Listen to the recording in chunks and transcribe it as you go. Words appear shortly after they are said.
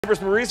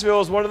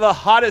Mauriceville is one of the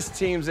hottest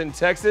teams in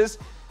Texas.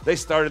 They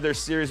started their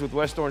series with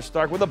West Orange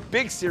Stark with a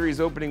big series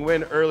opening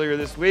win earlier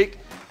this week.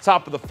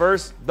 Top of the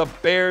first, the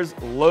Bears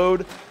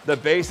load the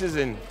bases,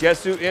 and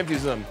guess who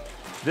empties them?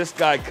 This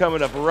guy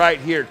coming up right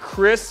here.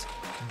 Chris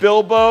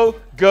Bilbo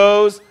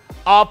goes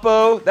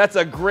oppo. That's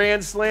a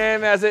grand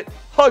slam as it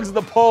hugs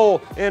the pole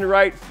in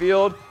right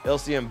field.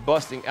 LCM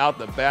busting out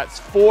the bats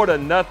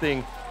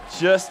 4-0,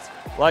 just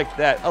like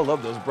that. I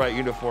love those bright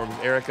uniforms,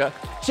 Erica.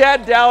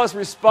 Chad Dallas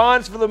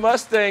responds for the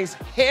Mustangs,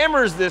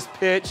 hammers this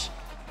pitch.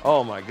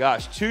 Oh my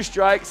gosh, 2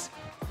 strikes,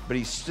 but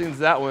he sends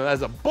that one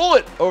as a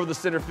bullet over the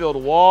center field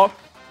wall.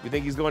 We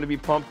think he's going to be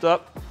pumped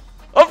up.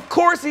 Of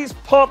course he's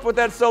pumped with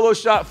that solo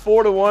shot,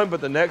 4-1,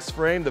 but the next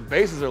frame, the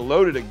bases are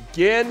loaded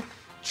again.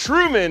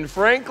 Truman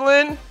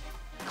Franklin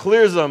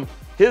clears them.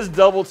 His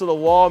double to the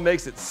wall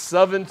makes it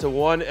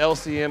 7-1.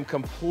 LCM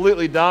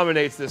completely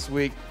dominates this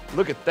week.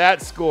 Look at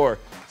that score.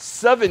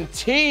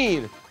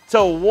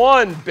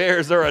 17-1.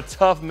 Bears are a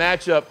tough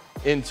matchup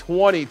in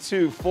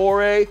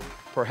 22-4A.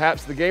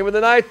 Perhaps the game of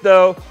the night,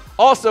 though.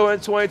 Also in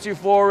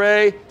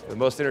 22-4A, the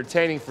most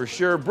entertaining for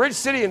sure. Bridge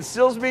City and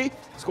Silsbee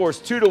scores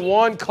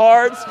 2-1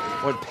 cards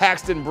when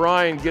Paxton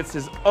Bryan gets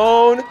his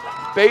own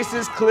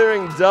bases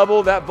clearing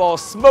double. That ball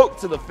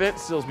smoked to the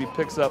fence. Silsbee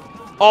picks up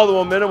all the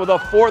momentum with a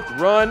 4th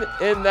run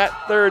in that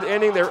 3rd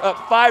inning. They're up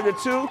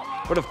 5-2,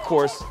 but of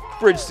course,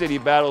 Bridge City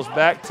battles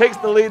back, takes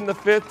the lead in the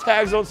 5th,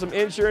 tags on some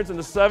insurance in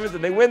the 7th,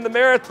 and they win the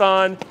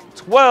marathon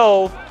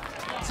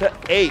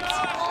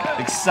 12-8.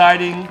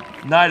 Exciting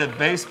night of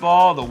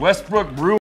baseball. The Westbrook Brewers